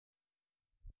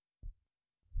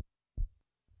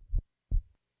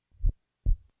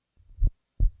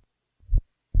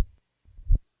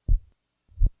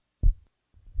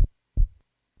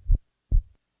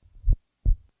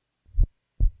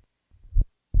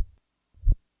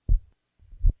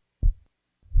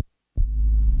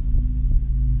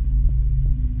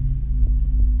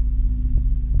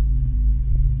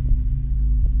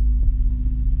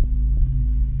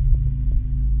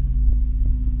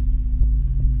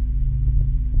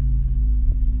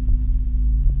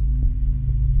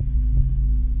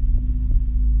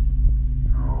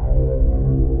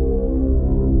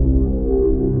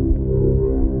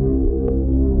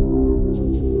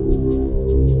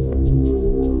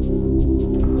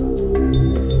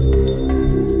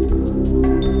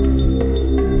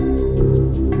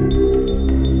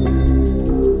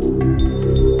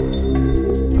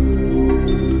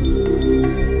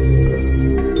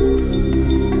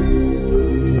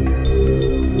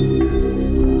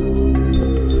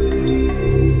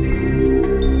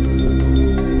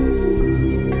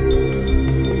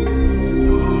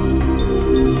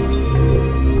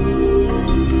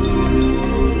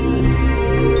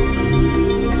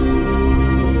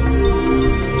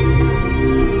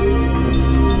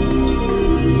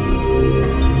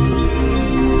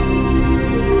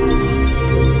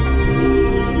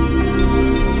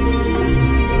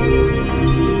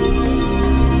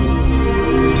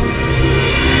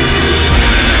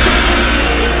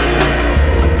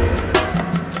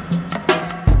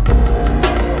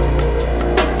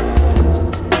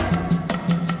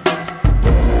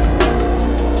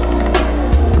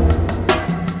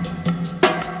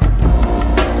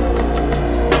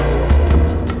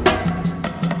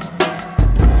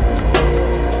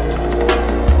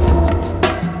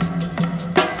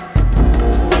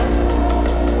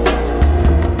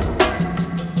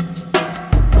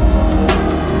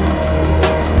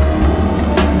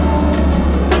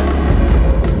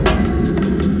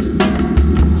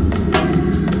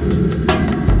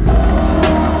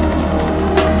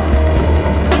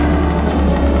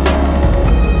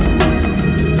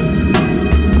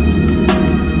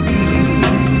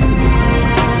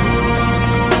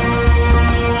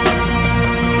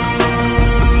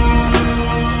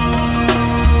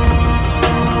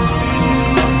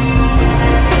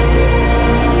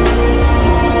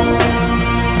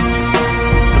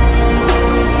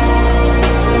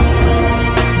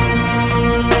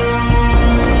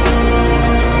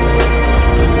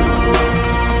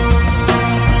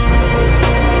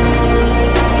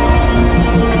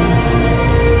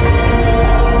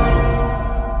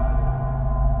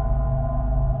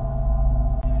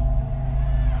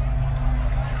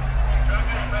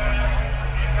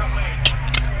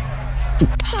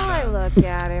look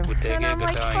at him. And I'm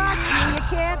like, fuck you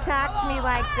can't talk to me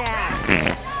like that.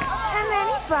 And then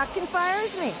he fucking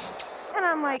fires me. And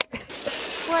I'm like,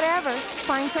 whatever,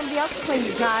 find somebody else to clean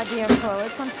your goddamn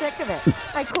toilets. I'm sick of it.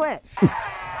 I quit.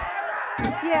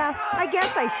 Yeah, I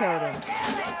guess I showed him.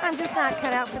 I'm just not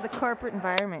cut out for the corporate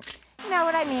environment. You know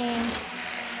what I mean?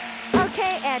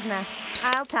 Okay, Edna.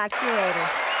 I'll talk to you later.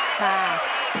 Bye.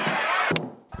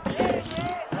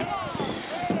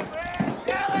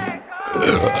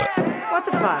 What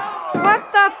the fuck?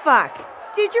 What the fuck?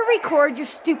 Did you record your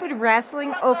stupid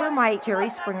wrestling over my Jerry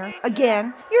Springer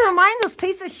again? You're a mindless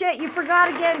piece of shit. You forgot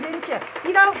again, didn't you?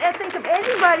 You don't think of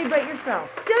anybody but yourself,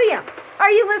 do you? Are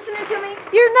you listening to me?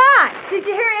 You're not. Did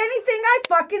you hear anything I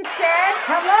fucking said?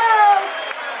 Hello?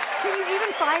 Can you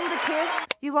even find the kids?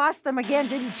 You lost them again,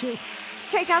 didn't you?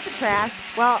 Just take out the trash.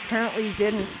 Well, apparently you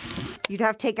didn't. You'd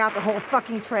have to take out the whole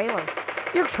fucking trailer.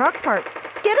 Your truck parts.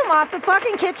 Get them off the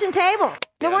fucking kitchen table.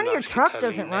 No wonder your truck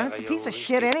doesn't run. It's a piece of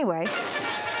shit anyway.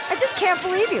 I just can't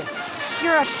believe you.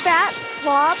 You're a fat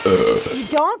slob. You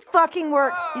don't fucking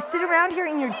work. You sit around here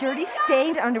in your dirty,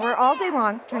 stained underwear all day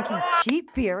long, drinking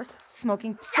cheap beer,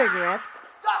 smoking cigarettes.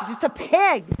 You're just a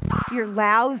pig. You're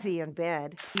lousy in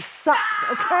bed. You suck,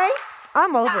 okay?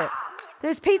 I'm over it.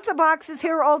 There's pizza boxes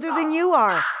here older than you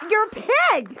are. You're a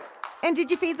pig! And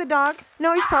did you feed the dog?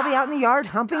 No, he's probably out in the yard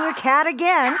humping a cat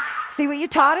again. See what you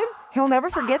taught him? He'll never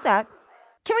forget that.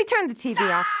 Can we turn the TV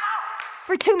off?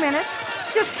 For 2 minutes?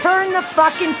 Just turn the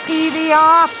fucking TV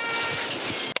off!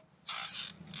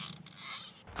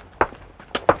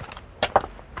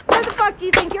 Where the fuck do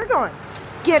you think you're going?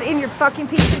 Get in your fucking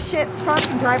piece of shit truck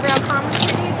and drive around Commerce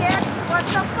City again? What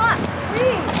the fuck?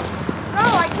 Please! No,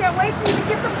 I can't wait for you to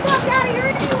get the fuck out of here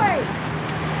anyway!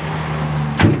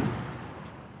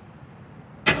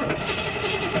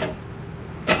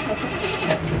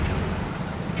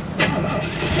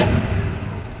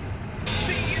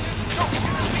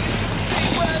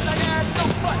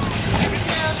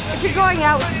 If you're going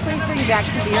out, please bring back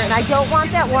some beer, and I don't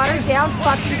want that watered down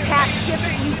fucking cat shit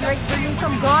that you drink. Bring me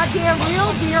some goddamn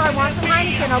real beer. I want some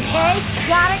Heineken, okay?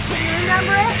 Got it? Can you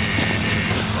remember it?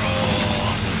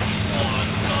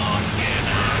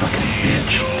 Fucking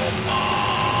bitch.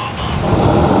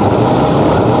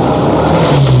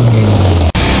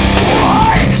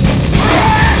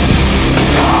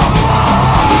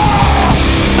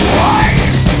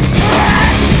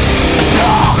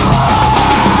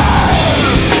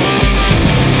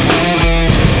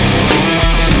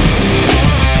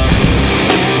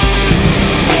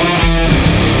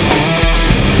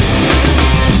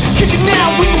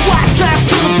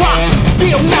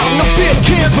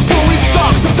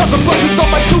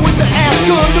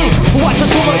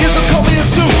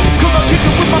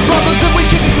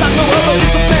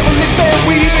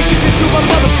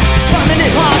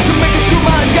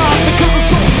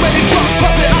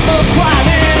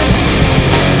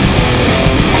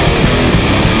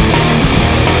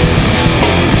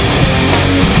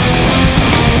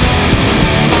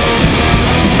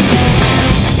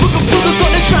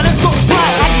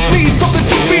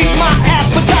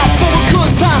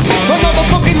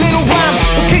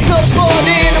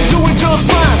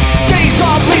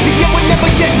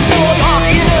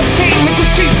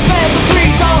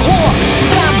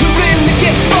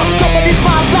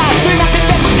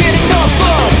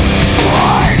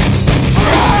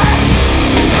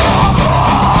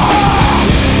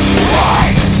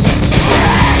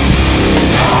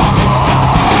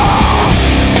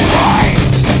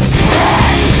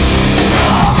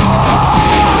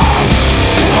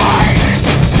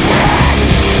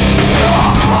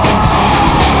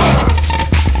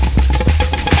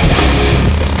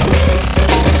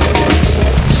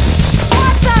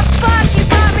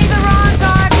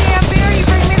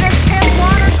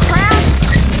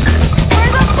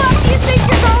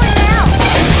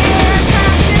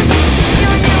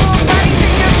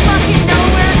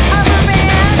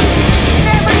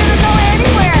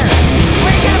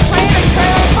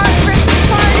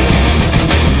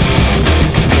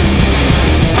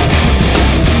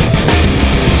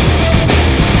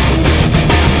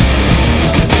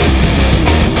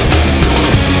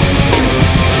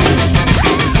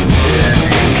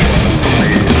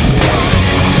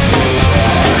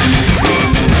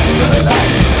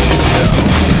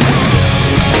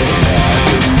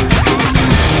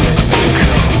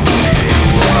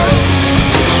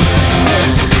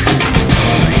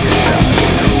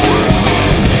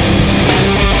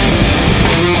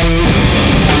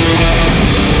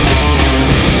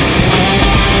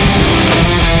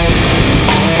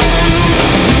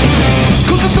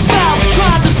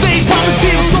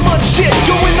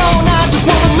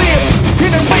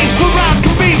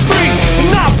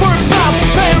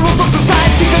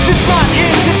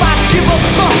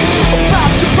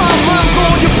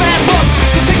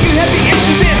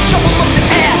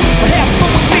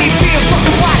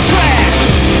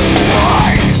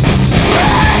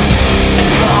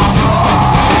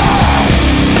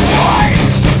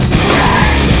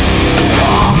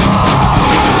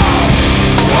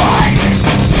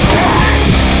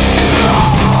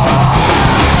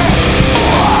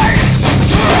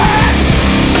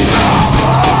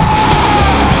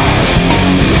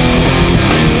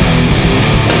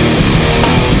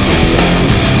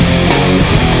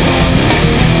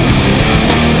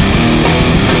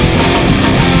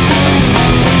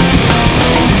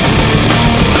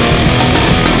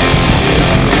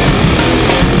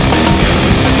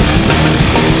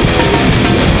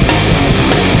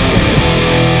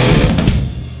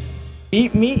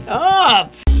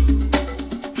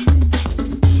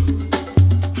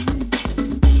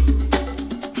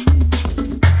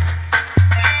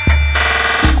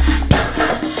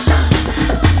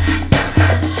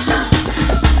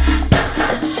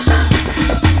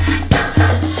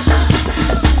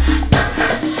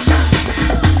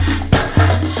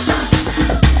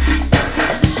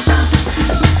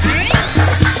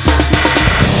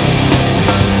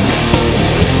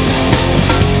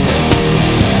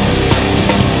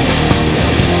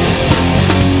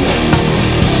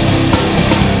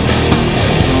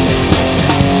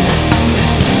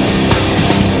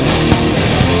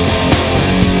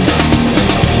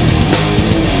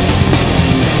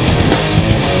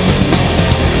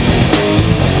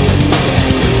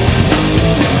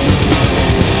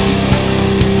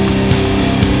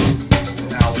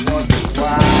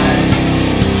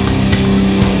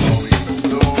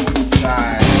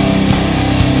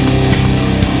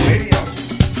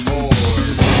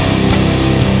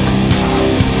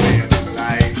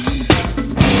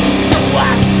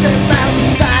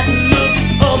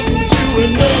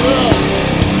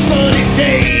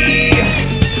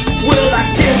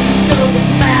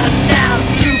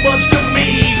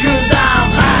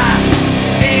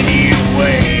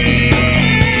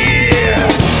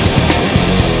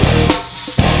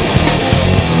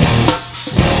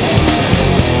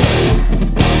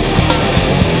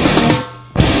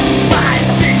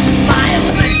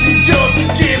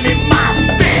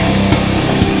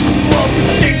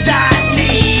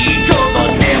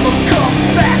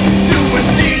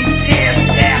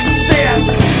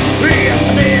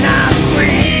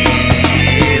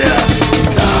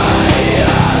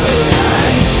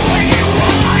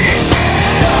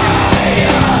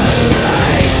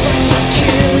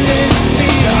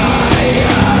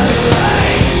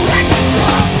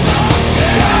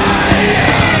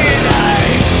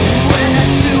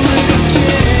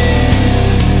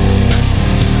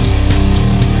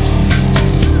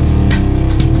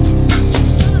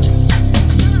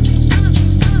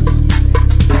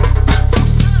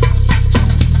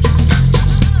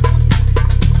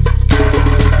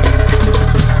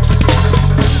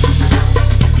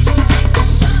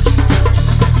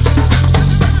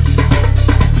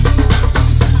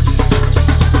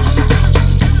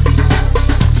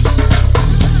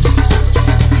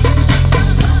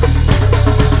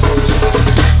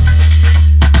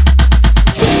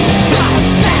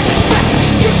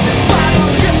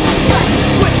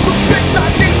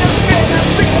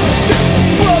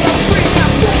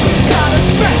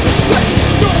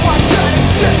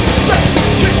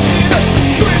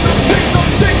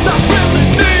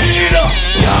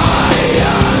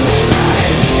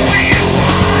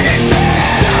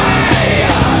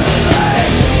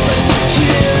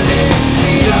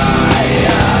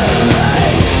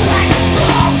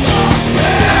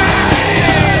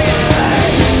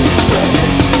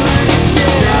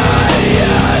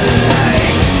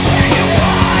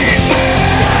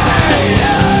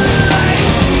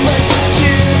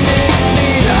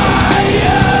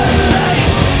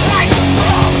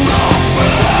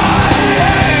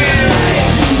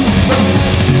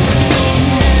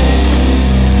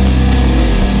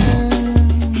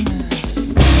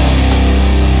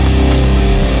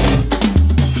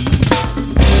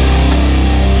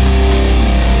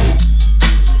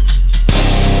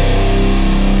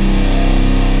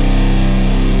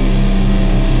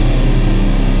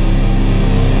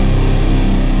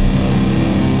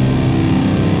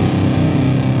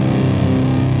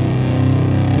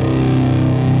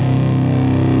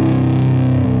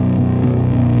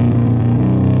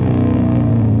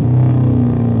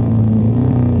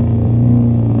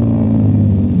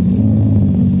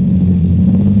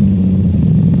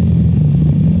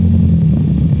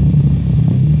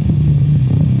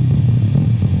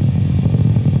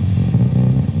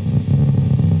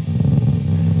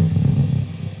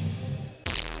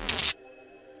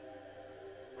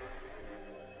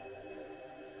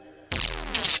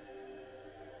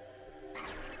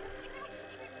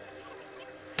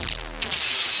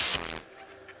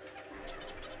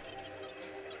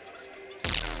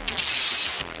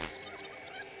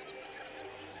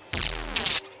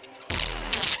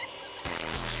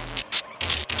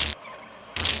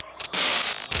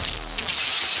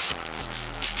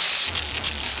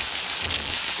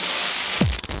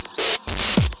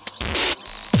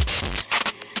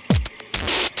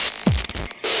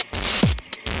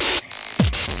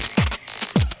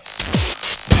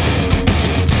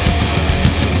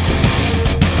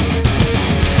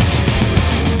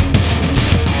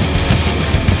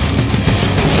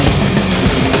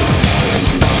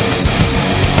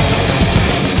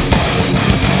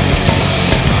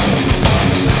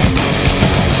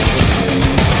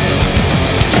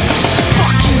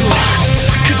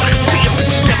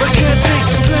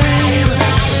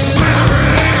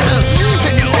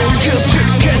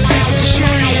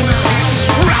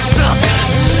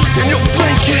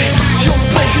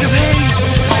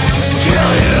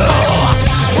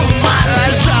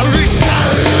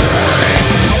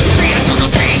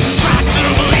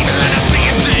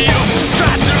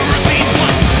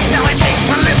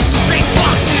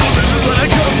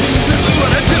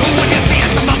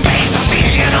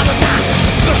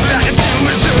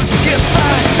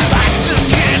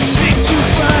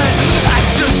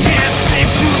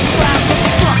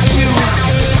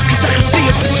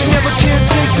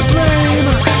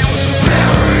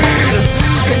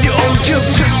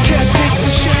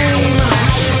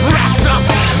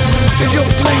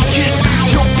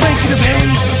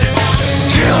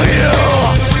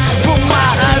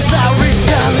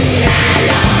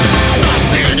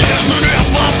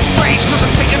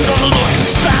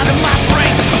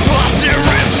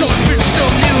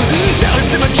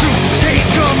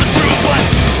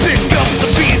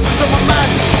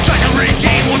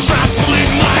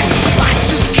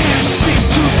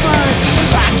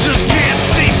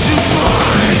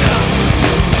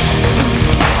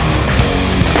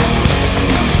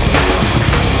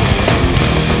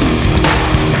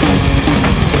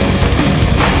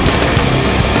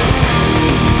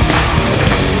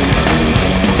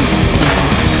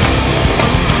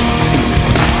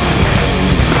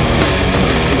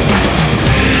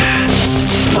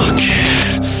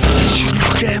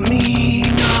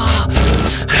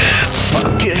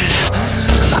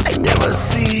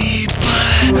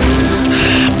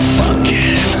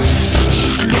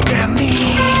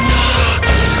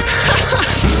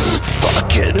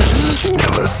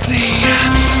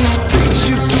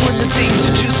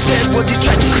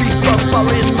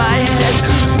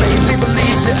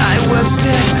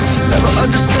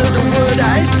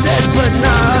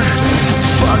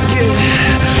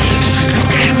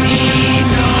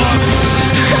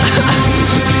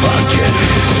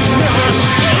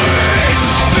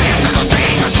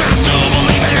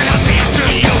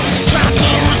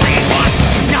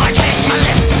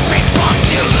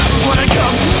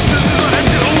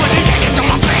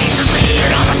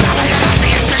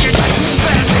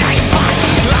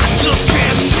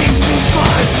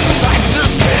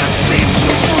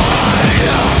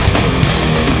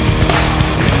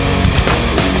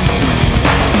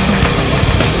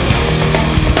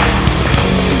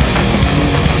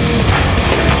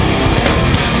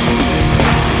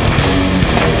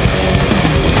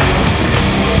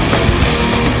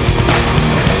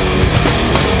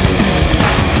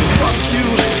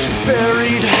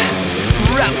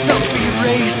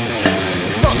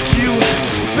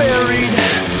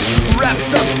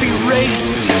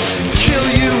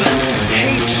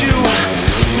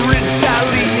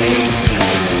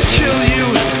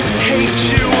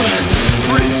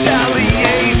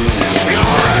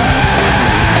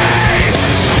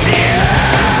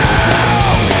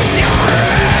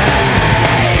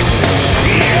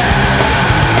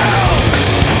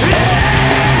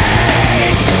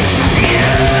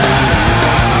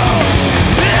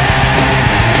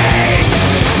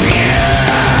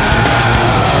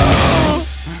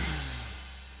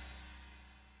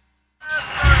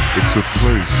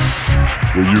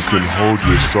 can hold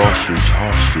your sausage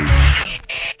hostage.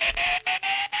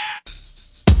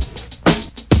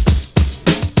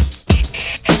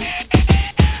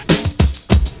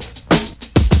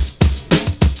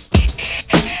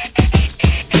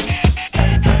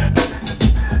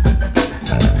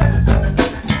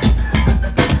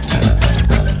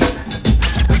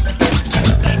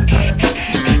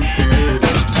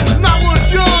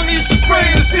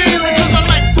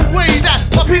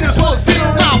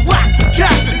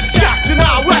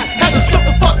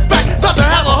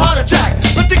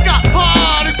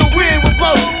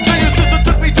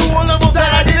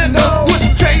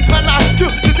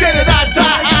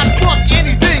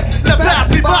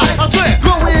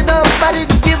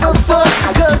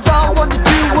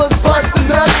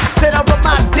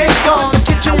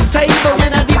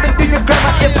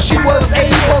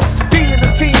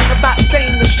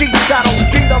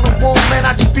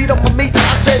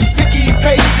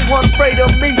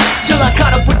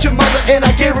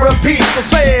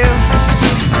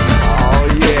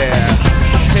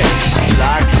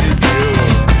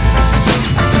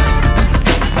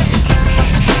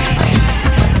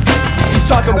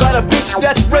 Talking about a bitch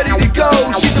that's ready to go.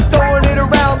 She's a throwing it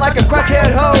around like a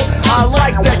crackhead hoe. I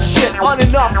like that shit on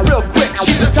and off real quick.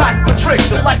 She's the type of trick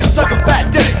that likes to suck a fat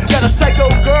dick. Got a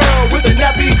psycho girl with the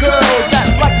nappy curls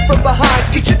that likes from behind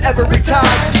each and every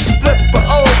time. Flip her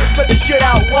over, spread the shit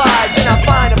out wide. Then I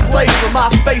find a place for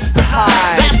my face to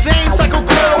hide. That same psycho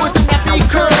girl with the nappy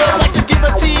curls likes to give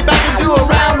a tea back and do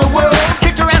around the world.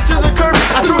 Kicked her ass to the curb,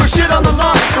 I threw her shit on the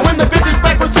lawn. And when the bitch's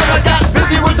back was turned, I got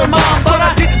busy with her mom. But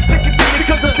I didn't stick it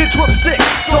because the bitch was sick.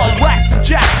 So I whacked and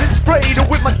jacked and sprayed her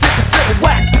with my dick and said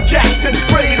whacked and jacked and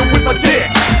sprayed her with my dick.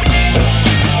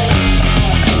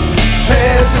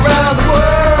 Hands around the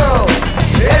world,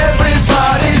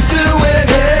 everybody's doing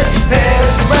it.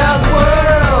 Hands around the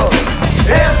world,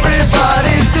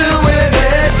 everybody's doing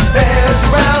it. Hands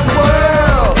around the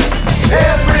world,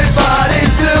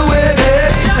 everybody's doing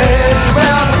it. Hands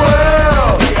around the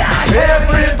world,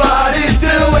 everybody's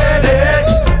doing it.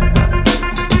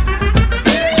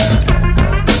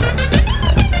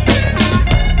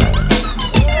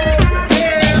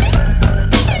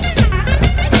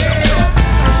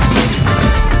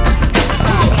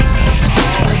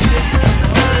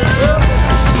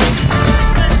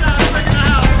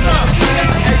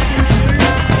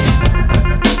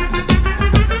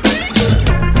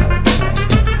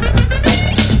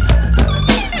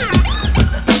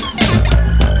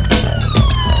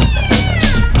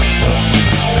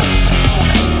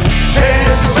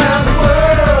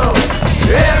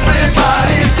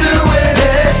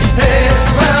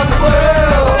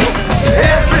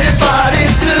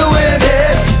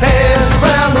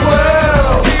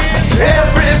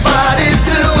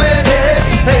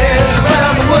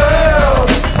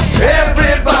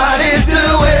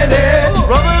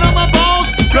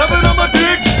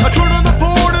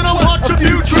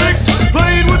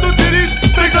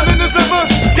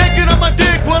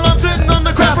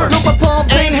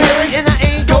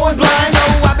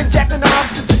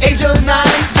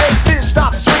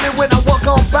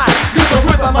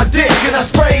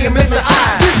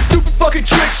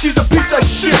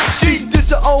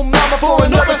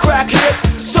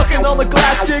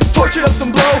 Tortured up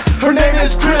some blow. Her name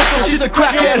is Crystal, she's a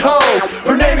crackhead hoe.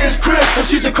 Her name is Crystal,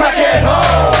 she's a crackhead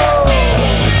hoe.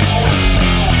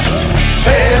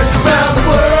 Hands around the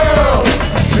world,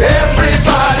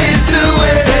 everybody's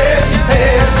doing it.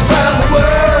 Hands around the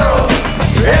world,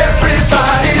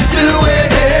 everybody's doing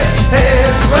it.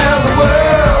 Hands around the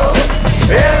world,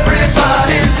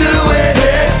 everybody's doing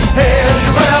it. Hands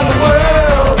around the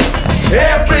world,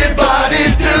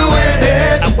 everybody's doing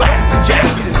it. I whacked and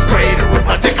jacked and sprayed her with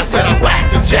my dick. I said I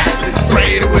whacked and jacked and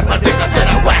sprayed her with my dick. I said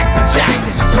I whacked and jacked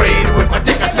and sprayed her with my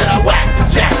dick. I said I whacked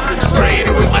and jacked and sprayed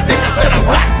her with my dick. I said I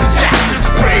whacked and jacked and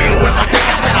sprayed her with my dick.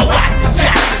 I said I whacked and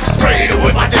jacked and sprayed her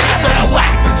with my dick. I said I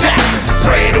whacked and jacked and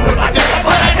sprayed her with my dick.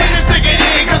 But I didn't stick it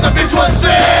in cause the bitch was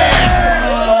sick.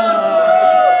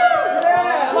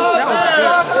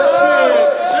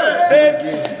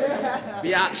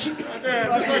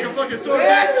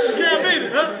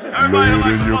 Lay it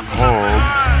in your palm,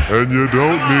 and you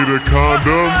don't need a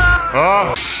condom.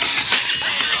 Ah!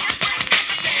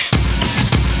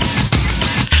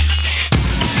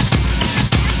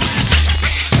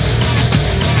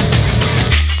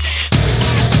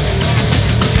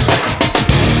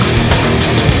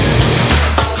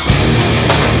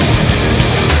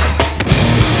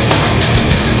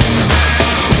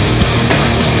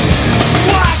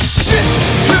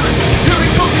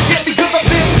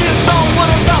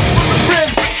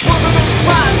 Wasn't no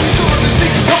surprise, sure to see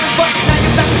you coming, but now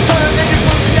you're back to turn and you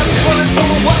pussy.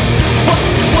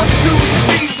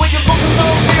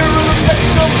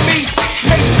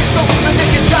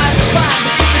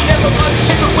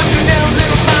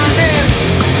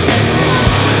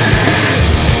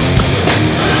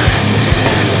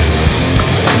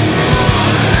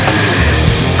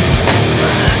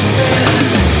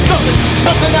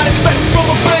 expect from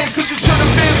a friend, cause you should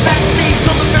have been back with me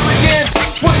till the very end.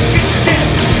 Once you get you scared,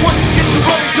 once you get you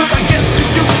running, cause I guess to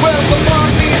you, well, the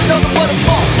me is nothing but a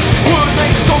false. Word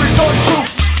like stories are true.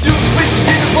 You switch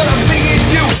skin is what I see in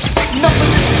you.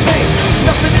 Nothing is the same,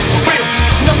 nothing is surreal.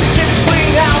 Nothing can explain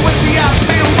how empty I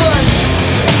feel, but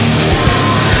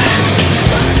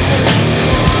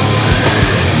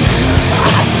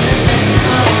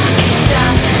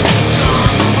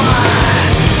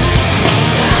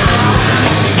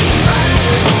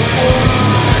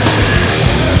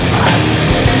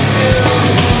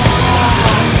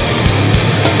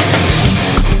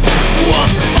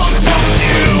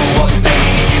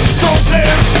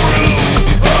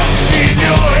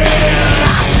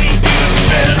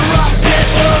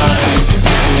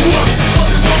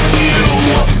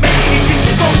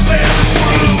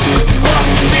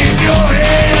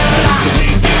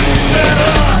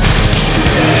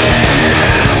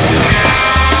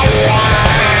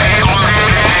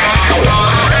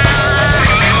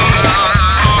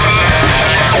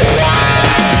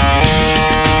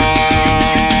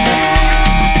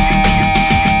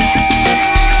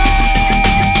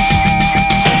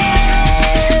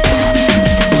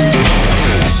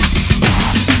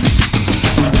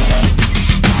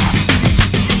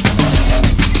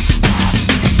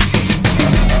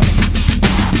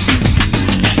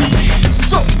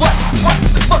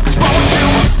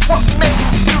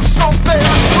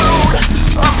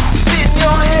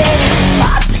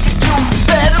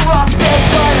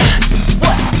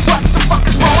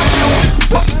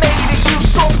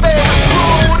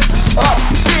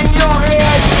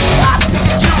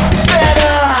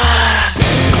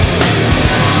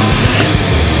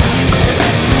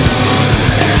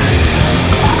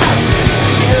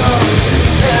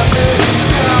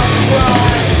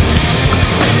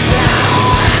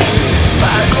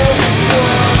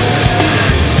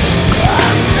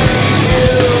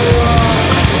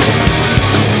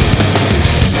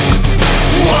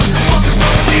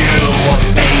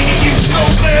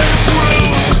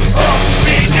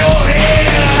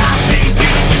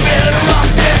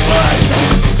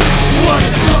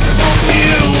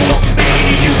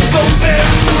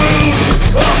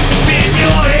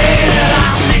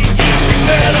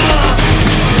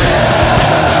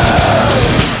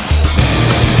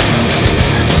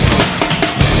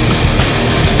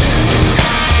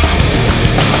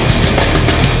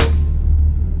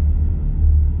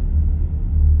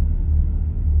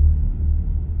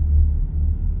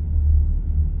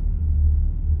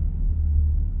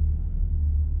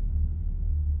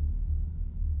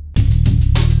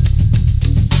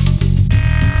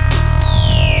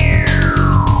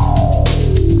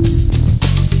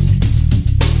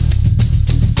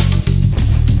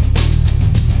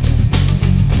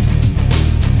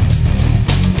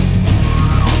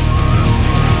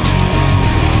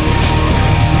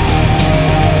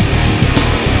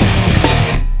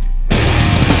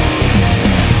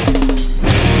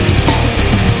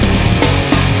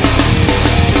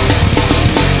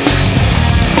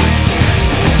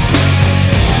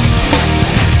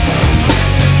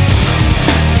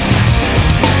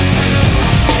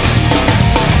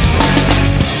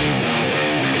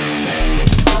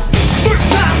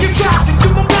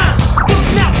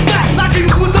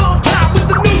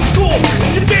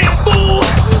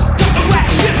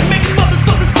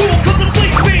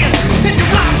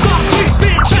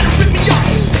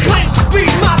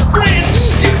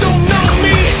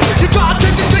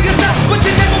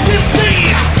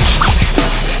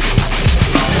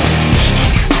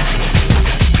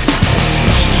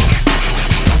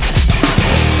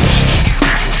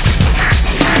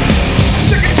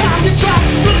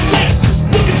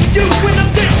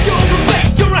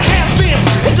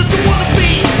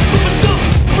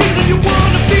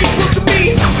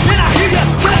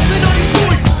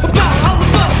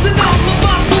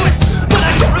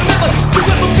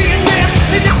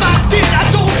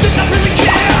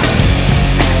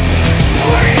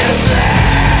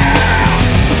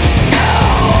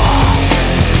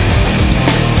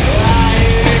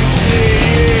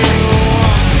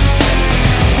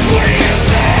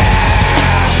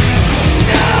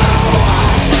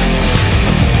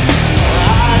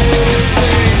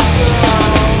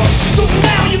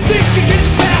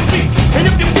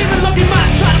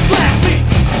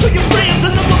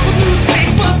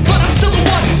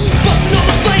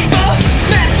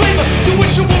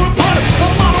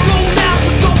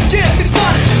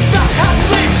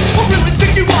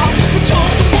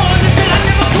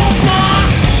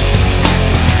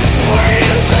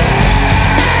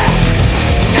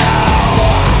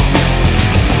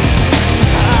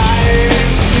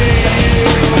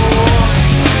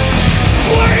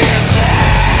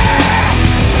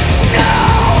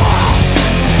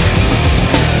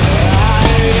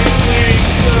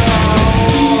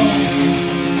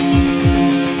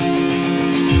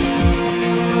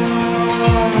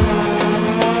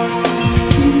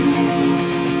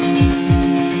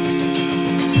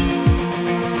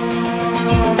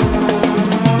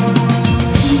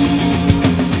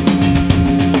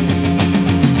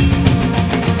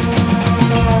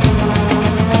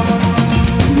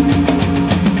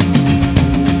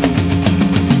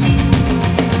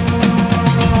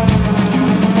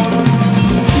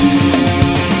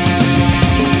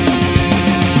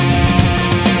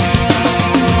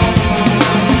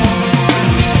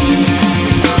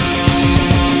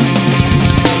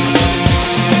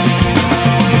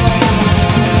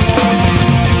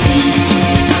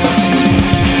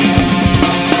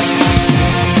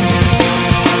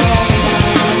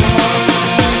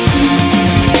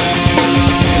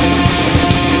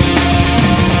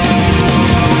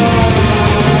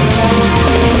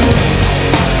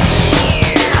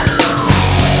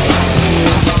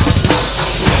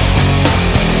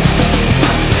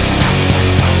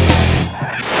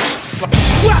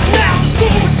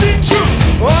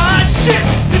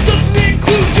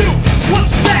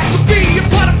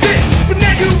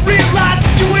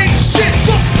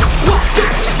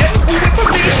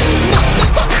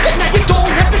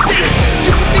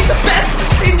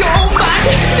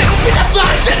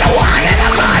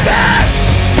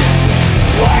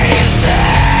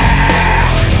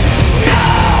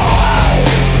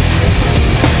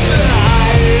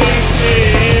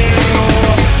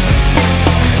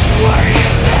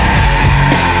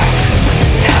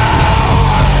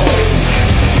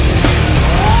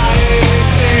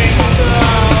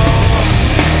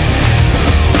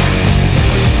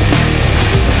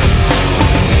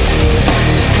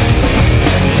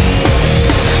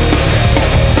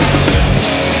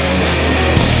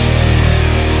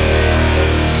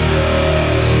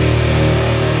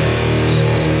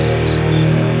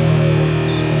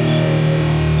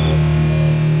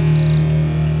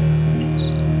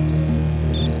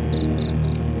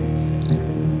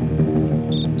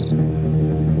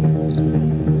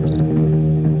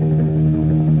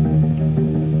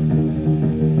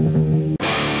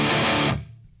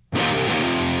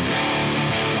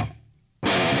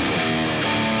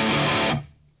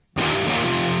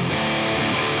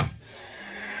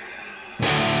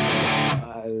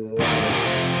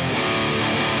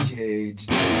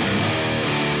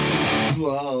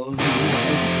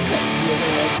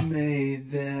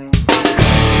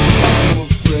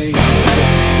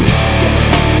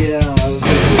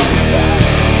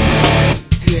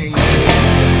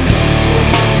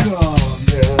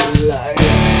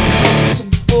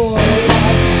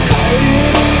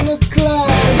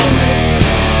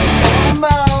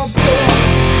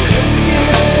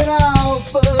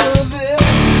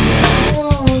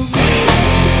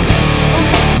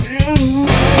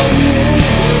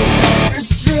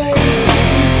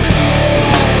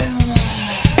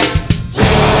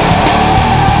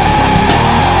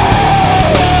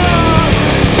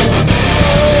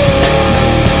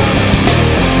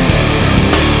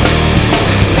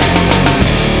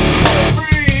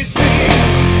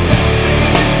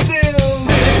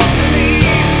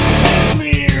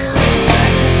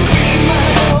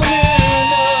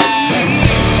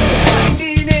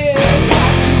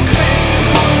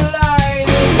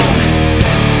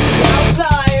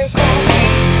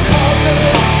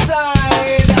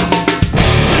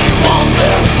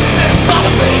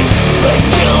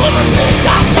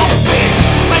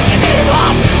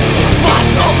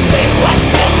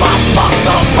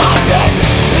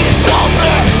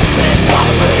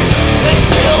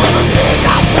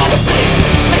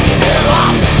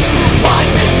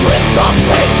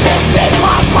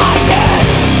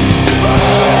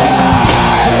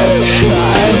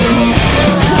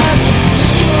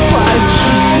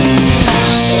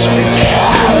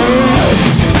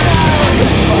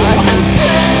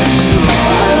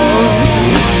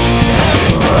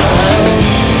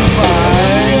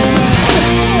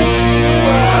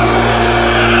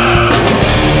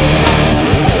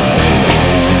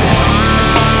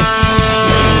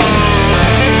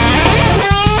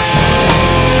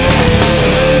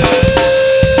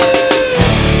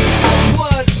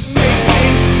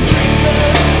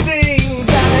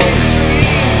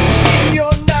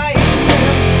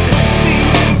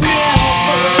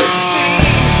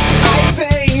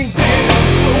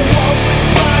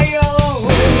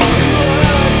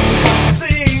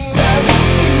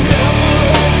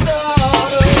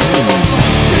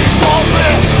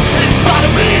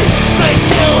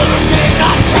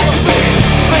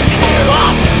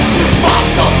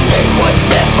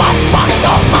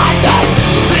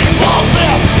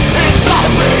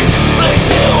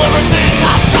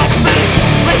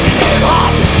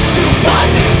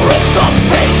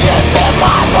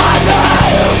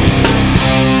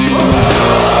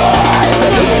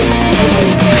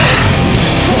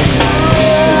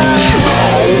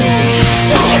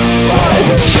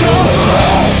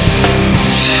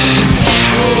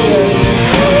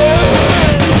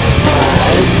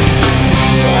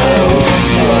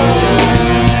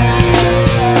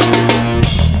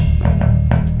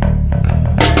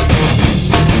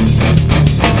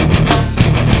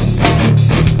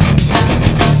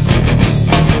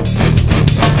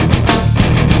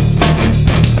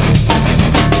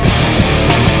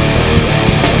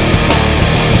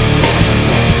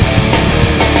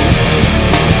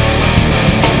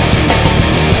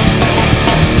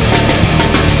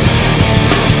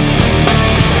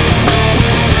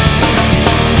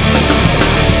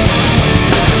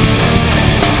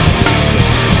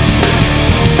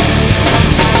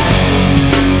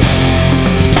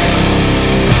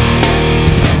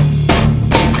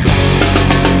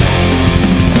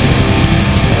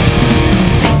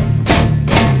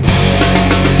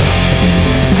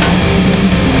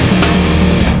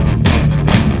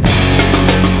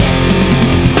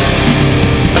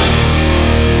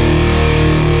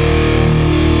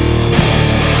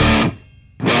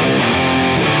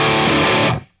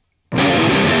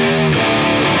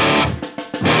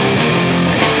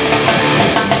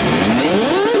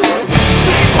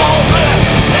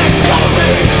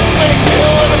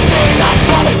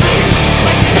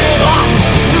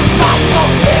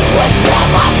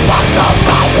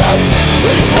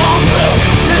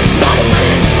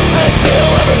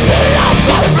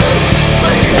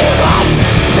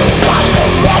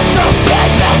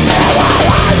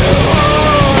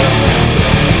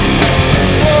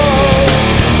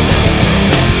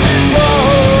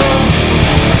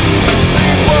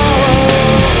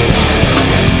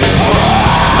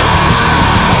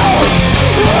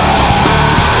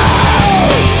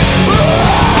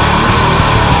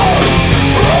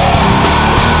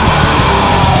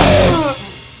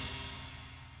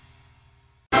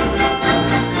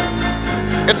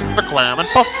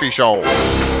Puffy Show.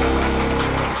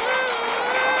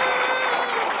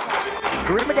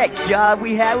 Remember that job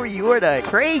we had where you were the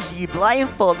crazy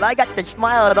blindfold and I got to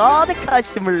smile at all the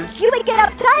customers? You would get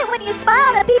uptight when you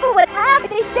smiled and people would laugh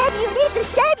and they said you need to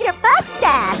shave your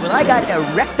mustache. Well, I got a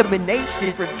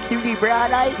recommendation from Susie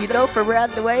Brown Eyes, you know, from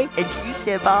around the way, and she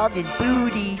said bald is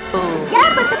beautiful.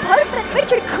 Yeah, but the postman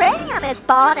Richard Cranium is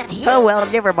bald and he... Oh, well,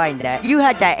 never mind that. You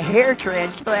had that hair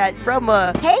transplant from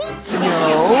Paige?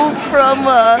 No, from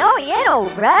No, you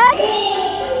don't,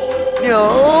 right?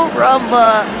 No, from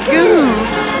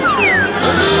Goose.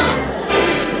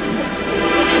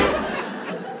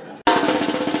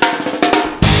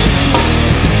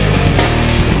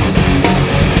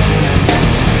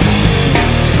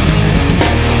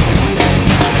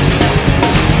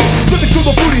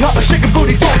 Shake a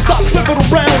booty, don't stop, flip it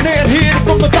around and hit it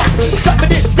from the top.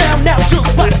 Slapping it down now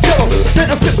just like Jello.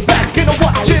 Then I sit back and I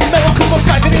watch it mellow, cause I'm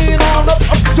stacking it all up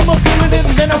to my ceiling. And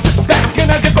then I sit back and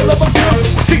I get the love of girl.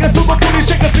 Sing it to my booty,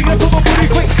 shake it, sing it to my booty.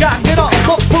 Quick, I get off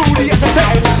the booty at the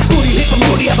top. Booty hit my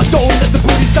booty, but don't let the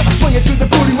booty stop. I swing it to the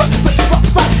booty, rock the slip,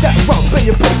 slap that rump in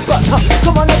your big butt, huh?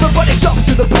 Come on everybody, jump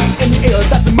to the beat in the air.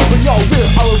 That's a moving y'all real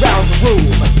all around the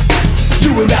room.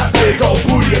 You and that big old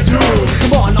booty are tuned.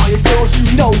 Come on, all you girls,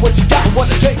 you know what you got, what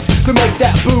it takes to make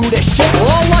that booty shake. Well,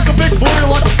 I like a big booty,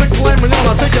 like a thick filet mignon.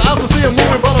 I'll take you out to see a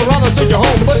movie, but I'd rather take you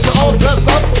home. But you're all dressed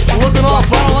up, looking all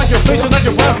fine, like you're fishing at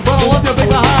your breast. But I love your big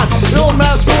behind. You're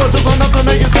mad schooler, just enough to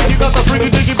make you think you got the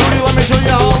freaky dicky booty. Let me show you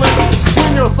how I live it.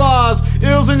 Between your thighs,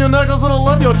 ears and your knuckles, and I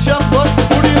love your chest, but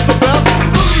booty is the best.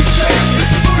 Booty shake,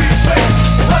 it's a booty shake.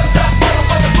 Let that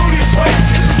motherfucker booty quake.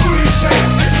 It's a booty shake,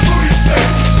 it's a booty shake.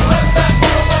 Let that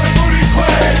motherfucker booty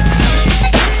quake.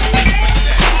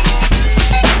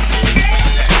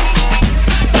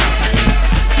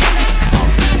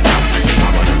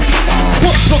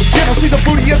 Once again, I see the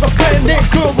booty as a brand name.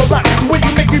 Girl, I like the way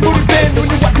you make me booty bend when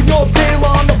you're whacking your tail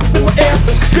on up in the air.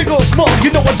 Big or small,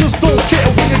 you know I just don't care.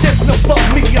 When you're dancing above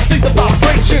me, I see the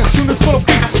vibration. Soon it's gonna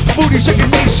be booty shaking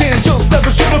nation. Just as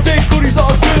a should have big booties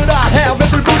all good. I'd have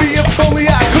every booty if only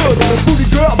I could. Booty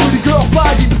girl,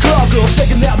 fly to the car girl,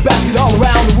 shaking that basket all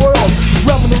around the world.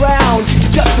 Rumbling around, you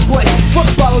can just the place. Put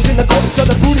the bottles in the court so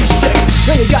the booty shakes.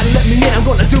 Now you gotta let me in, I'm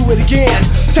gonna do it again.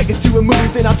 Take it to a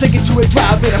movie, then I'll take it to a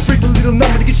drive-in. I freak a little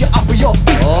number to get you off of your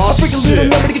feet. I freak a little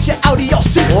number to get you out of your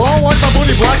seat. Well, I like my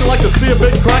booty black, I like to see a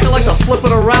big crack. I like to flip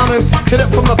it around and hit it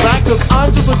from the back. Cause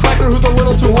I'm just a cracker who's a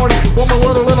little too horny. Want my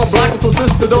little black, so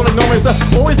sister, don't ignore me. So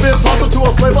always be impartial to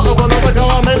a flavor of another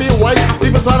color, maybe white.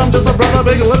 Deep inside I'm just a brother,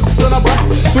 big lips and a butt.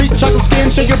 Sweet chocolate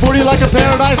skin, shake your booty like a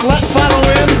paradise. Let final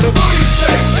in. The booty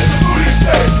shake, it's a booty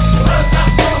shake. Let that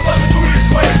motherfucker booty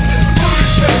quake. It's a booty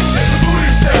shake, it's a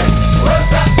booty shake. Let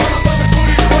that motherfucker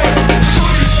booty quake. It's a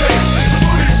booty shake, it's a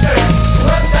booty shake.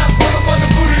 Let that motherfucker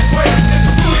booty quake. It's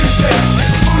a booty shake,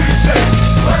 it's a booty shake.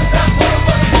 Let that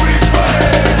motherfucker booty quake.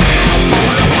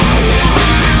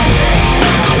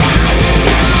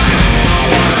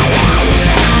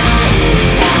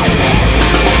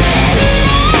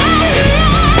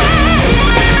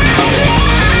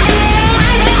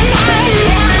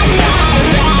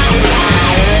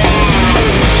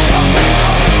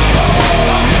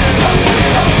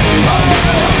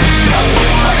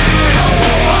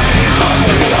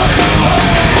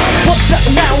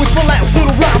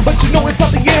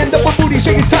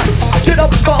 Shaking time, get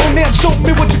up on and show me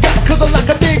what you got. Cause I like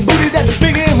a big booty that's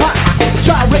big and hot.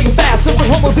 Gyrating fast as the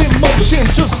hormones in motion.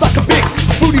 Just like a big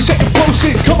booty shaking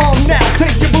potion. Come on now,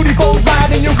 take your booty for a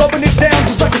ride. And you're rubbing it down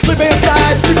just like a slip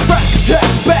inside. Back attack,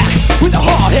 back with a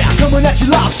hard hat. Coming at you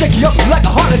live, shake you up like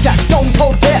a heart attack. Stone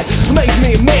cold dead, amaze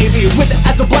me maybe. With it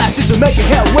as a blast, it's a making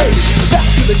hell wavy. Back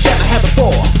to the jam I had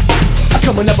before.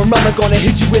 Coming up around, I'm gonna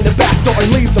hit you in the back door and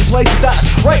leave the place without a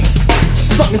trace.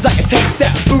 As long as I can taste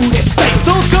that booty steak.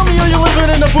 So tell me, are you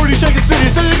living in a booty shaking city?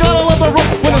 So you gotta love the rope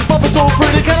when it's bumping so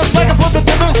pretty. Kinda smack and flip and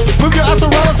dip it. Move your ass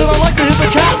around us and I like to hit the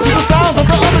cat to the sounds of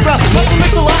the underground. Like to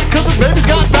mix a lot cause his baby's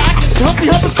got back. Humpty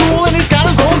Hump is cool and he's got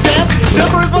his own dance.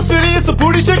 Denver is my city, it's a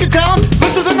booty shaking town.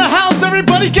 Blister's in the house,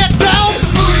 everybody get down. It's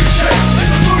a booty shake,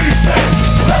 it's a booty shake.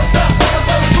 Let that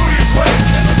motherfucker booty quake.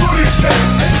 It's a booty shake,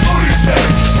 it's a booty shake.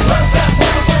 Let that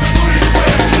motherfucker booty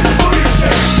quake. It's a booty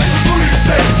shake, it's a booty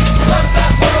shake. Let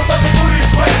that motherfucker booty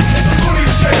quake. It's a booty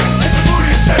shake, it's a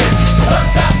booty shake. Let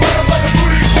that motherfucker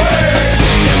booty quake.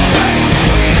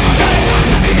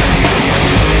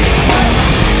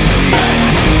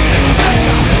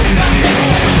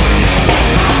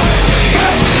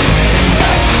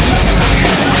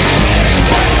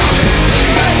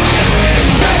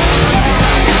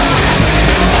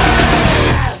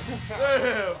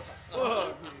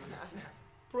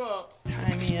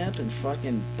 Tie me up and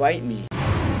fucking bite me.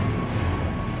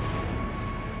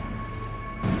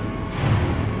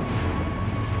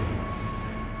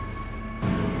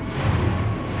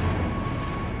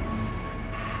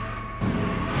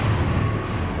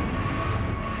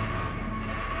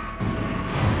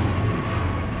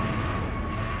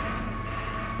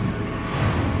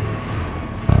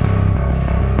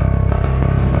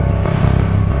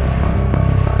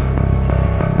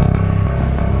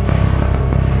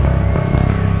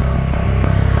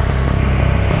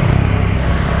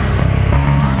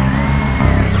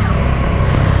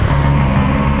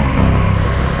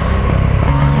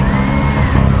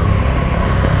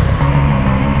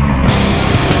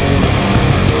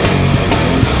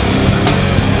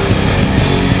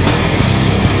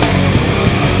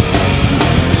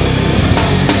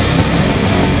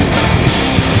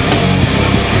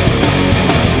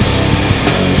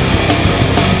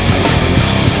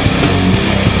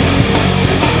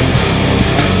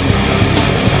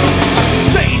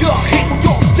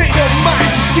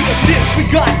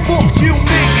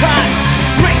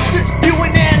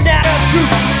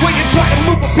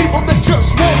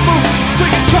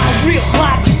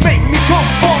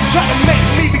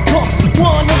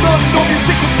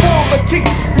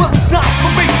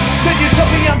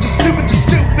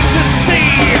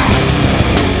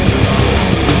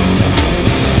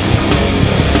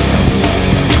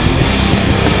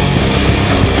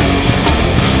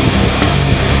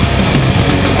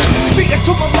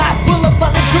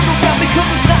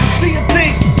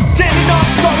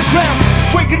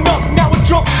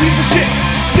 piece of shit.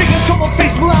 Singing to my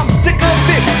face, well I'm sick of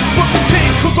it. But the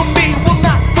change goes on me, well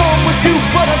not wrong with you,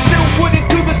 but I still wouldn't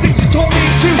do the things you told me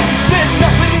to. Said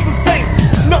nothing is the same,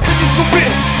 nothing is so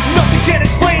real, nothing can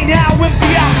explain how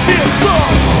empty I feel. So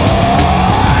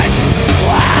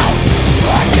wow,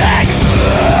 I can't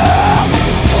tell.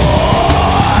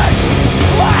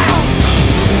 Wow,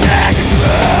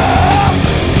 negative.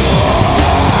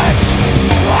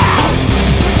 Wow,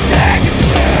 negative.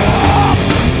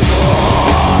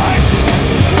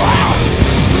 Wow,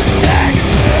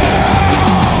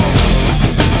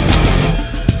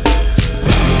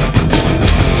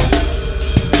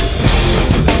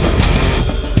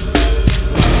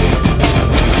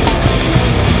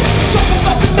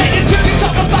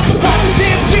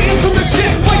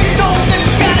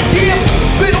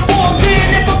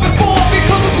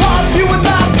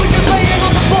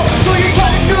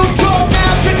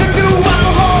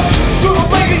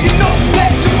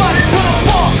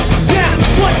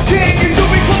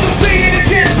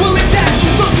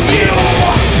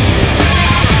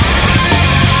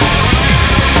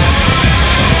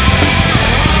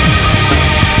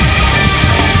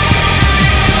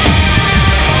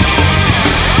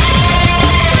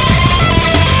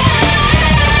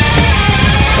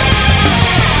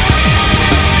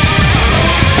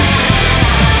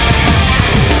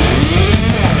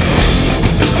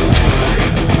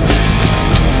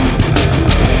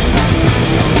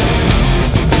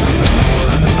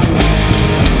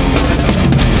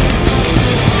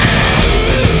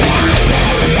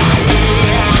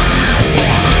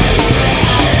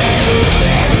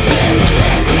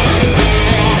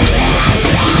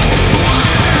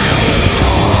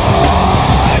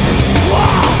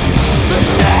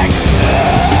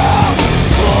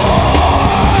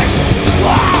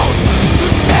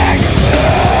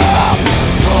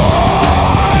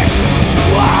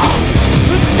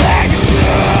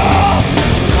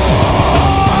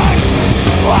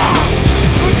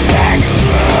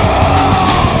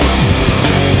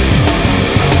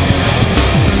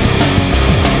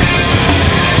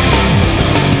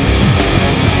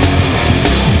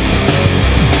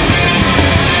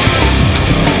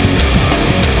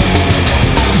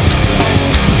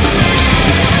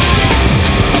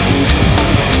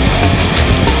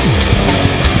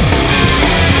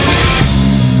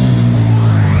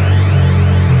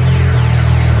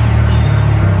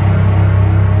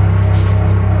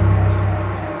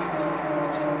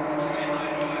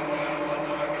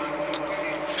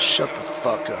 shut the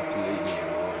fuck up and leave me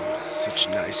alone. Such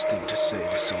a nice thing to say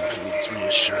to someone who needs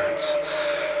reassurance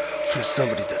from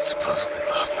somebody that supposedly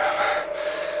loved them.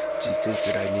 Do you think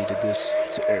that I needed this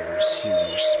to errors,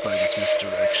 humors, by this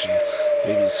misdirection?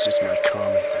 Maybe it's just my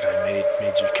comment that I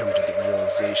made you come to the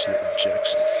realization that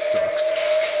rejection sucks.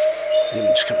 The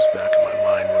image comes back in my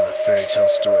mind when the fairy tale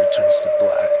story turns to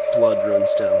black, blood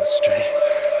runs down the street,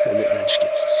 and the image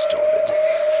gets distorted.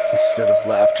 Instead of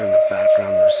laughter in the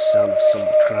background, there's the sound of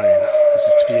someone crying, as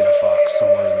if to be in a box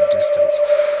somewhere in the distance.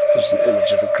 There's an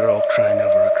image of a girl crying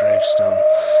over a gravestone.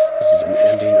 Is it an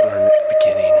ending or a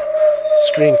beginning? The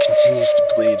screen continues to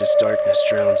bleed as darkness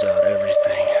drowns out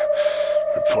everything.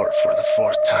 Report for the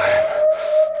 4th time.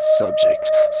 The subject,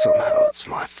 somehow it's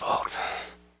my fault.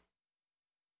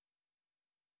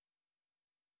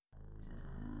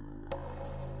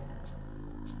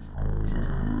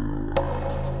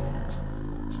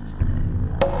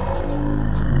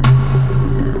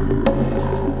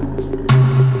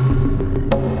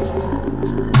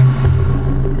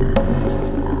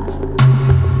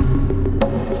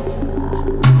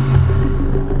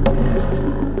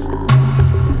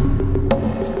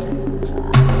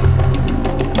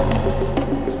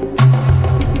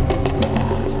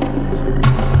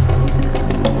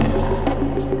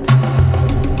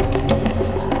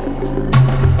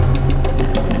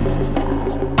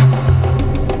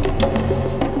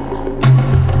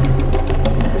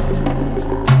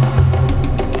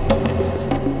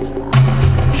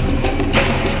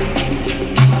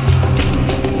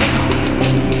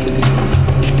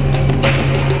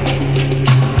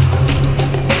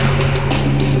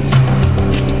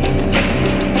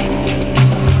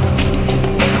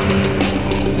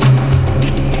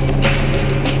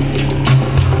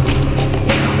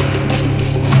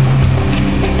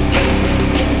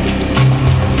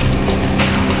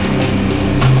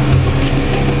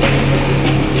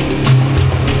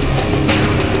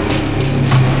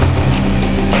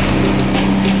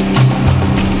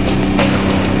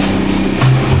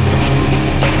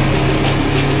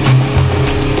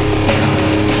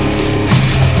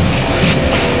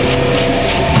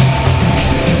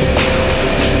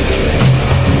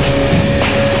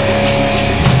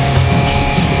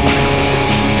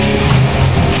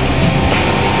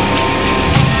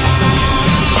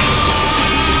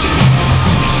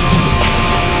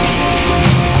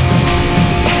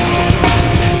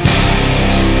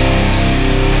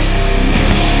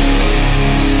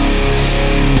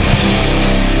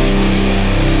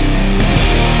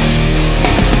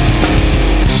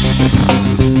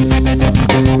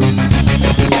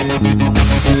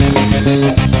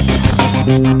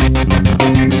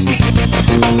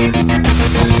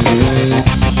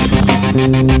 So I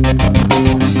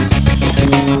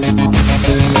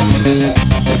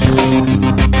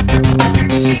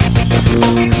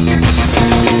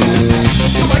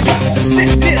got a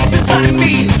sickness inside of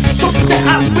me, something that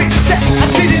I wish that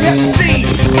I didn't have to see,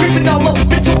 creeping all up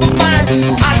into my mind.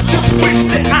 I just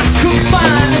wish that I could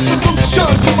find a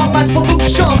solution to my mind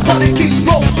pollution, but it keeps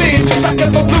rolling just like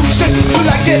evolution.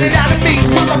 Will I get it out of me?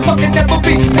 Will I fucking never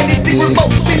be anything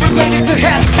remotely related to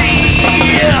happy?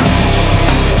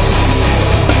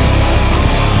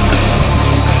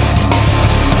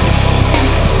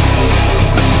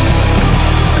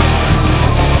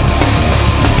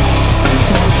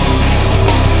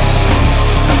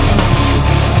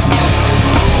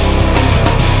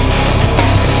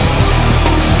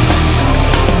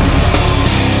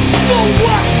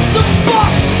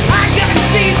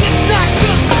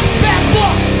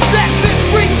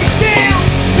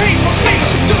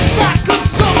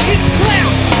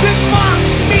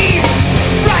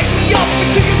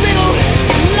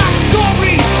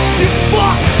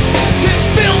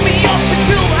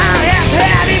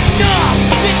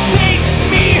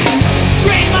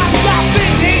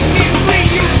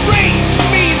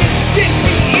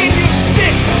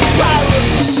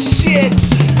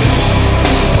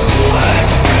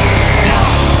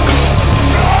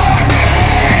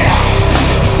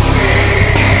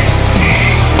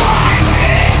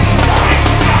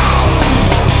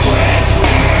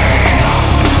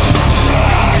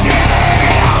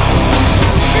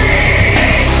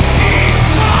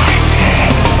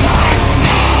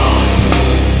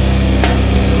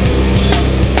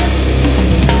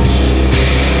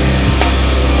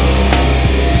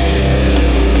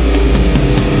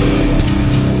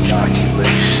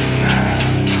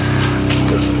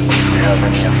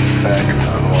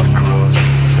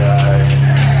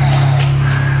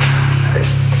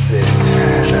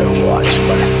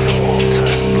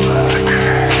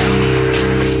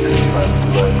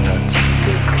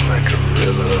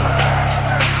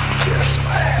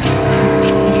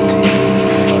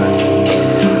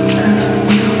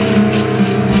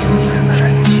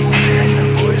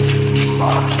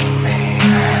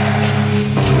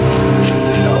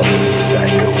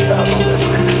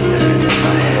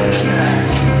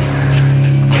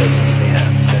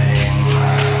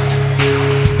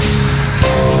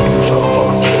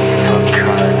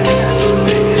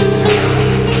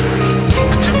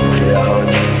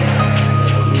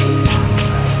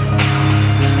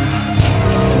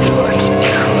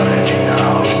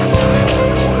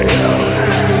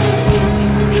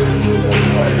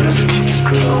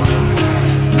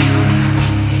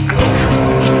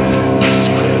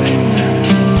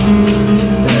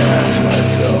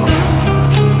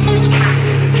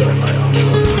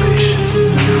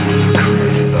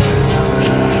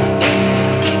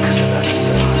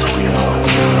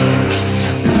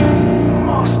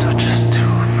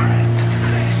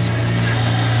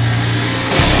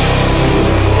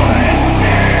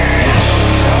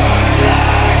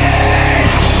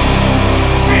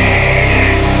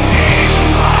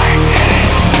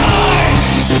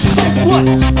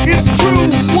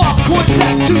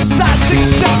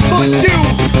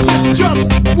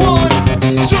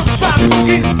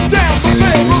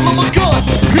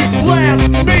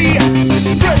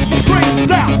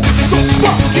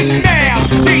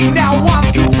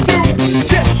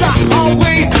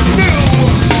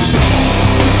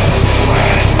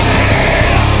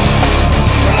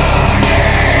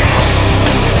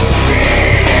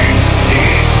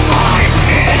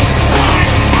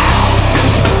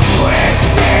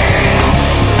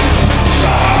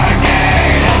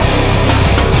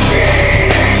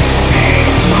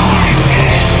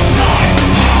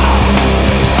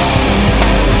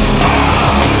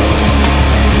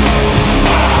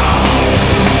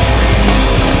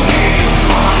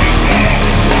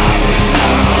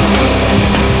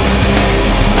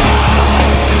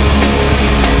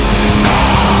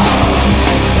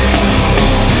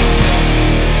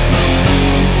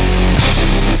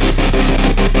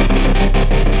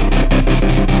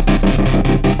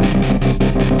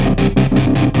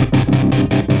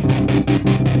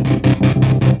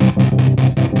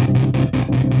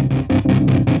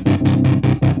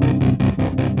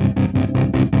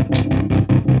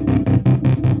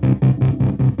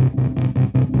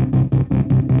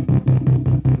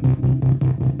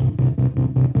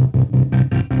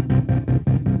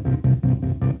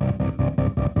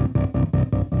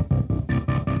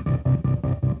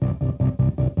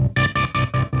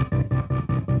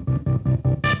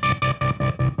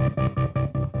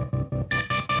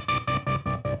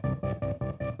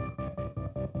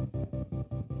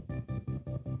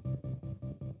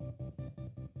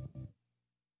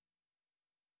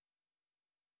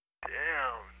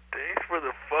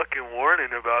 fucking warning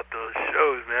about those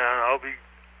shows, man.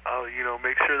 I'll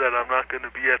make sure that I'm not going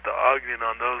to be at the Ogden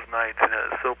on those nights and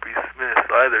at Soapy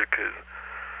Smith's either, because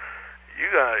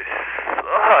you guys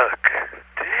suck.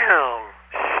 Damn.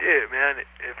 Shit, man.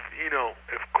 If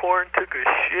Korn took a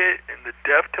shit and the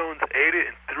Deftones ate it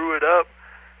and threw it up,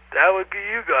 that would be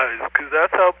you guys, because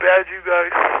that's how bad you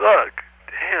guys suck.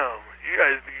 Damn. You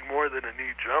guys need more than a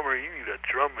new drummer. You need a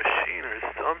drum machine or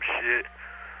some shit.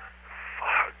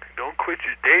 Fuck. Don't quit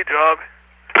your day job.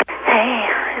 Hey,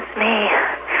 it's me.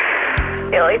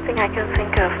 The only thing I can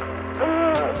think of as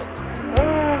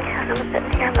I'm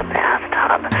sitting here in the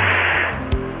bathtub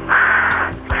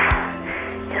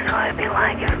is what it'd be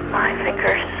like if my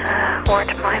fingers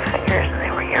weren't my fingers and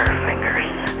they were your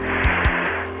fingers.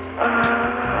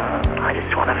 I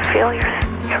just want to feel your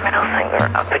middle finger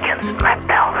up against my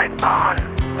pelvic bone.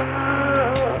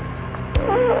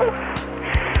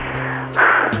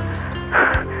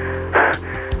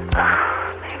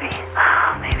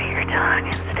 Maybe your tongue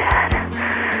instead.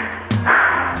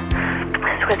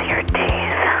 It's with your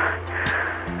teeth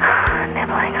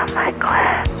nibbling on my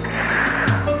clit.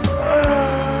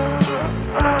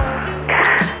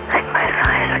 Like my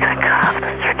thighs are gonna cut off the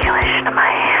circulation of my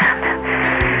hand.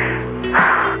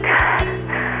 Oh God.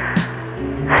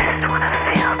 I just wanna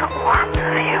feel the warmth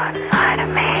of you inside of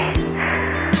me.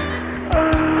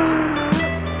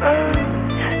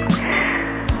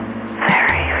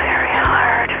 Very, very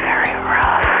hard, very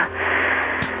rough.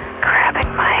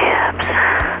 Grabbing my hips.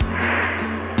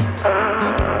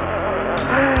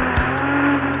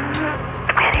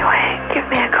 Anyway, give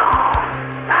me a call.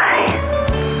 Bye.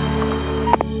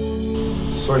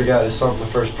 Swear to God, it's something the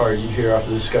first part you hear off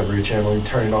the Discovery Channel. You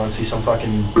turn it on and see some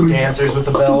fucking dancers with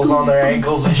the bells on their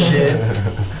ankles and shit.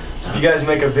 So if you guys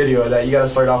make a video of that, you gotta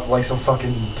start off with like some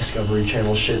fucking Discovery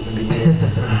Channel shit in the beginning.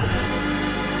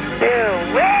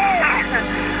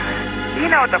 You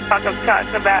know what the fuck I'm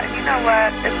talking about. You know what?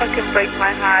 It fucking breaks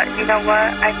my heart. You know what?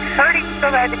 I'm hurting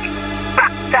so bad that you fuck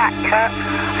that cunt.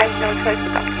 I have no choice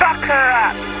but to fuck her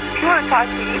up. If you want to talk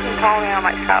to me, you can call me on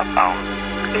my cell phone.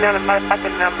 You know the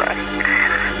motherfucking number.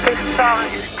 This song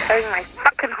is tearing my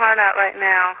fucking heart out right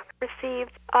now.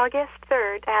 Received August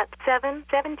 3rd at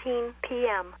 7:17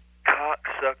 p.m.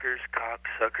 Cocksuckers,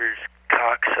 cocksuckers,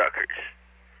 cocksuckers.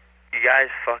 You guys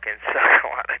fucking suck a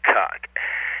lot of cock.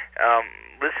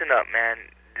 Listen up, man.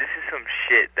 This is some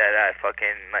shit that I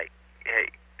fucking,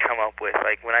 come up with.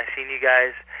 Like, when I seen you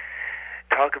guys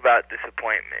talk about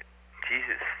disappointment,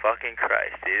 Jesus fucking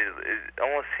Christ. It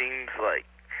almost seems like,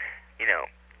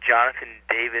 Jonathan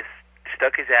Davis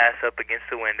stuck his ass up against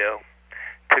the window,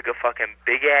 took a fucking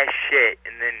big-ass shit,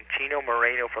 and then Chino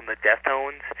Moreno from the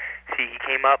Deftones, he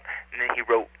came up, and then he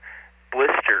wrote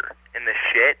Blister in the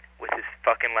shit with his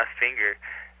fucking left finger.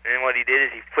 And then what he did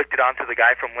is he flicked it onto the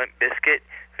guy from Limp Bizkit,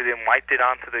 who then wiped it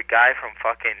onto the guy from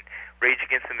fucking Rage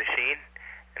Against the Machine,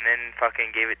 and then fucking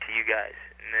gave it to you guys.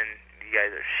 And then you guys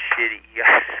are shitty. You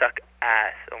guys suck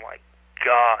ass. Oh my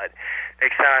God.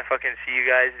 Next time I fucking see you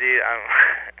guys, dude,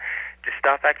 just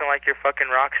stop acting like you're fucking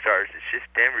rock stars. It's just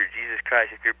Denver. Jesus Christ.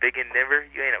 If you're big in Denver,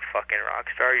 you ain't a fucking rock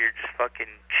star. You're just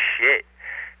fucking shit.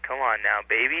 Come on now,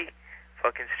 baby.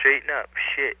 Fucking straighten up.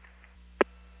 Shit.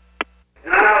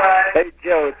 Hey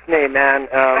Joe, it's me, man.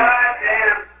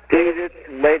 Dude, it's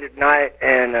late at night,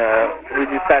 and we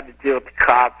just had to deal with the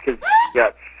cops because he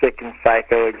got sick and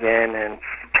psycho again and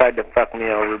tried to fuck me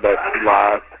over, but he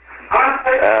lost. I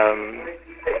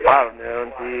don't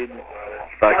know, dude.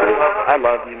 Fuck it. I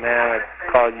love you, man. I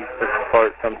call you for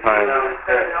support sometimes.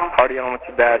 Party on with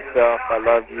your bad self. I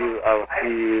love you. I will see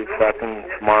you fucking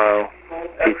tomorrow.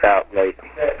 Peace out, late.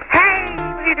 Hey,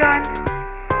 what are you doing?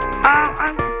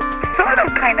 I'm sort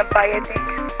of kind of by, I think.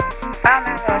 I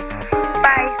don't know.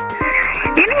 Bye.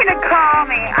 You need to call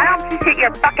me. I don't appreciate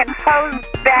your fucking hose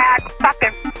bag,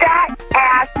 fucking fat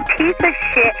ass piece of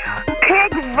shit,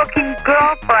 pig-looking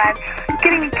girlfriend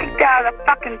getting me kicked out of the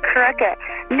fucking cricket.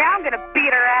 Now I'm gonna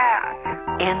beat her ass.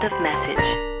 End of message.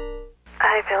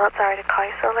 Hi, Phil. Sorry to call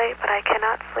you so late, but I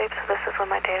cannot sleep, so this is when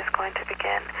my day is going to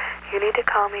begin. You need to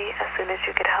call me as soon as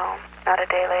you get home, not a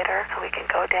day later, so we can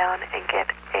go down and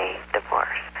get a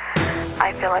divorce.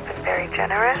 I feel I've been very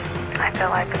generous. I feel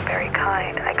I've been very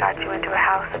kind. I got you into a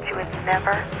house that you would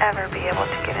never, ever be able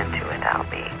to get into without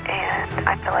me. And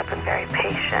I feel I've been very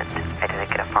patient. I didn't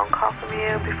get a phone call from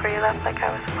you before you left like I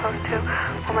was supposed to.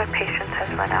 Well, my patience has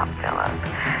run out, Philip.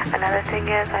 Another thing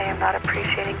is I am not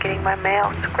appreciating getting my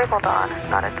mail scribbled on,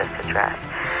 not at this address.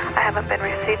 I haven't been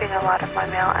receiving a lot of my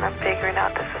mail, and I'm figuring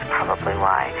out this is probably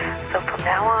why. So from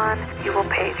now on, you will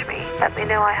page me. Let me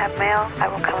know I have mail. I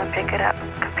will come and pick it up.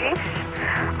 Capiche?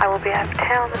 I will be out of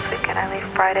town this weekend. I leave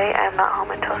Friday. I am not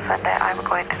home until Sunday. I'm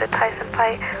going to the Tyson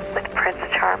fight with Prince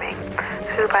Charming,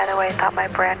 who, by the way, thought my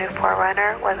brand new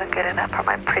 4Runner wasn't good enough for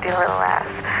my pretty little ass.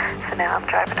 So now I'm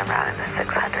driving around in the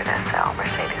 600 SL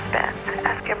Mercedes-Benz.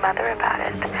 Ask your mother about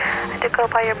it. I did go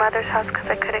by your mother's house because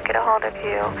I couldn't get a hold of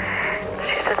you.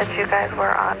 She said that you guys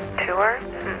were on tour.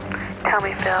 Tell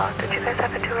me, Phil, did you guys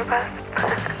have a tour bus?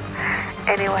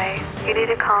 Anyway, you need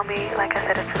to call me, like I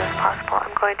said, as soon as possible.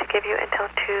 I'm going to give you until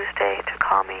Tuesday to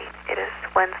call me. It is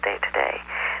Wednesday today.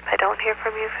 If I don't hear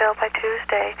from you, Phil, by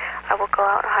Tuesday, I will go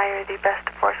out and hire the best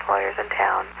divorce lawyers in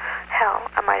town. Hell,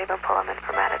 I might even pull them in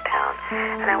from out of town.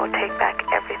 And I will take back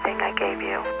everything I gave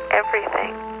you.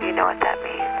 Everything. You know what that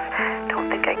means. Don't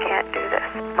think I can't do this.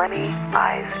 Money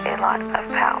buys a lot of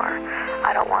power.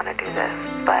 I don't want to do this,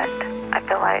 but I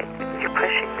feel like you're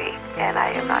pushing me, and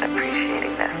I am not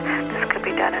appreciating this. This could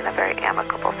be done in a very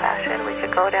amicable fashion. We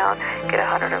could go down, get a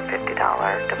 $150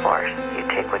 divorce. You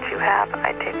take what you have,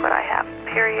 I take what I have.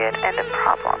 Period. End of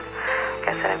problem.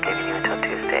 Like I said, I'm giving you until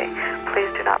Tuesday.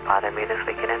 Please do not bother me this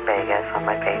weekend in Vegas on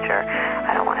my pager.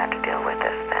 I don't want to have to deal with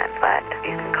this then. But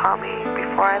you can call me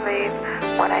before I leave,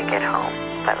 when I get home.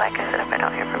 But like I said, if I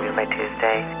don't hear from you by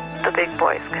Tuesday, the big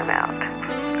boys come out.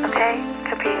 Okay?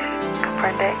 Capiche?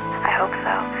 Comprende? I hope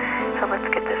so. So let's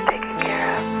get this taken care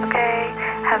of. Okay?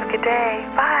 Have a good day.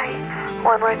 Bye.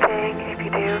 One more thing. If you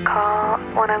do call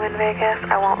when I'm in Vegas,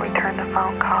 I won't return the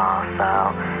phone call.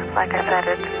 So, like I said,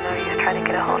 it's no use trying to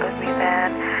get a hold of me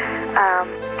then.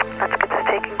 Let's get this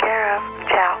taken care of.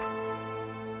 Ciao.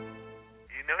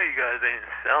 You know you guys ain't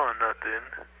selling nothing.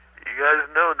 You guys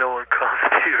know no one comes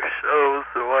to your shows,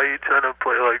 so why are you trying to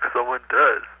play like someone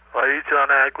does? Why are you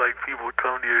trying to act like people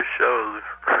come to your shows?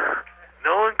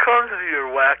 No one comes to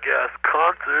your whack-ass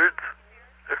concerts.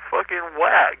 They're fucking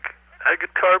whack. That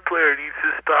guitar player needs to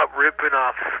stop ripping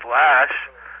off Slash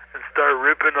and start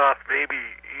ripping off maybe,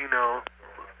 you know,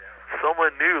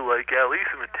 someone new, like at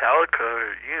least Metallica,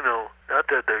 or, you know, not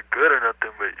that they're good or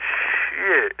nothing, but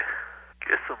shit.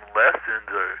 Get some lessons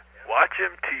or watch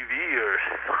MTV or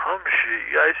some shit.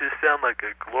 You guys just sound like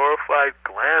a glorified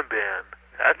glam band.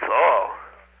 That's all.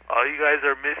 All you guys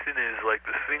are missing is like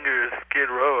the singer of Skid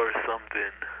Row or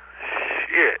something.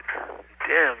 Shit.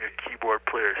 Damn, your keyboard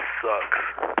player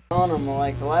sucks. On him,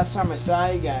 like the last time I saw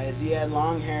you guys, he had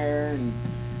long hair, and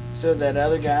so that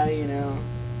other guy, you know,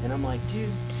 and I'm like, dude,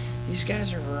 these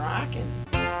guys are rocking.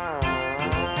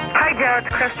 Hi, Joe, it's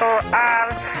Crystal.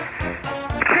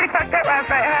 Pretty fucked up last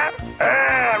night,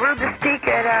 huh? Rude to speak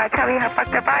and tell me how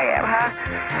fucked up I am, huh?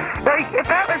 Well, if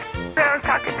that was that I was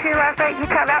talking to last night, you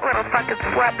tell that little fucking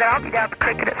slut that I'll be down the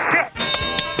cricket at 6.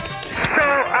 So,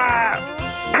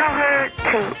 tell her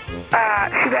to,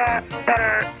 she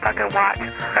better fucking watch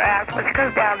her ass when she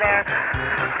goes down there.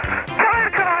 Tell her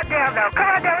to come on down, though.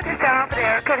 Come on down with yourself and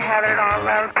Erica and Heather and all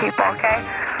those people, okay?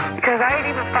 Because I ain't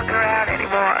even fucking around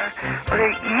anymore.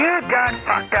 Okay, you done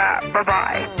fucked up.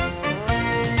 Bye-bye.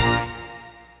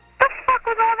 What the fuck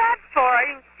was all that for?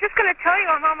 I'm just gonna tell you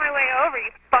I'm on my way over,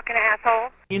 you fucking asshole.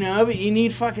 You know, but you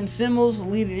need fucking cymbals to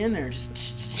lead it in there.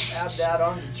 Just add that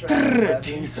on the track.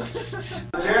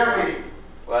 Jeremy!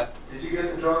 What? Did you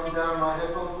get the drums down in my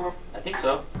headphones for me? I think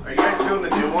so. Are you guys doing the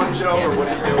new one, Joe, or what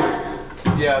are you doing?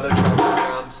 Yeah, they're doing the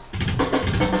drums.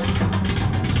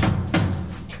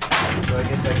 So I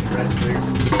guess I can write the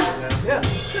lyrics to this one now. Yeah,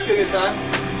 should be a good time.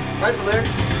 Write the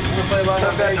lyrics. I'm gonna play a lot of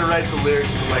I've had to write the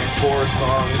lyrics to like 4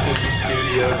 songs in the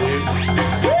studio, dude.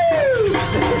 Woo!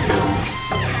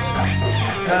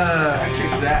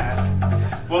 Kicks ass.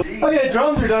 Well, okay,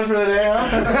 drums are done for the day,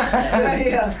 huh?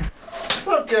 Yeah. It's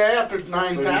okay after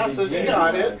 9 passes, you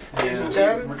got it.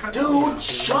 10. Dude,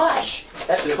 shush!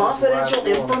 That's confidential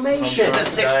information. The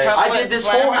 6 I did this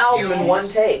whole album in 1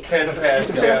 take. 10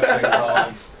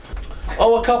 passes.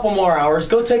 Oh, a couple more hours.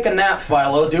 Go take a nap,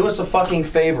 Philo. Do us a fucking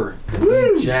favor.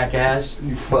 Woo! Jackass.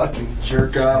 You fucking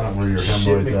jerk off. Where your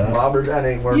hemorrhoids at? Robert, that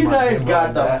ain't where You my guys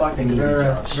got the hemorrhoids at. fucking easy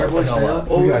job. Shut the hell up.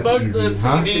 Oh, got look, easy, the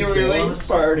huh? CD release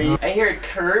party. I hear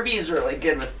Kirby's really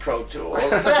good with Pro Tools.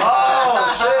 Oh,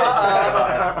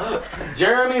 shit!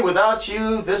 Jeremy, without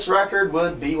you, this record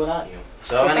would be without you.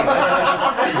 So anyway.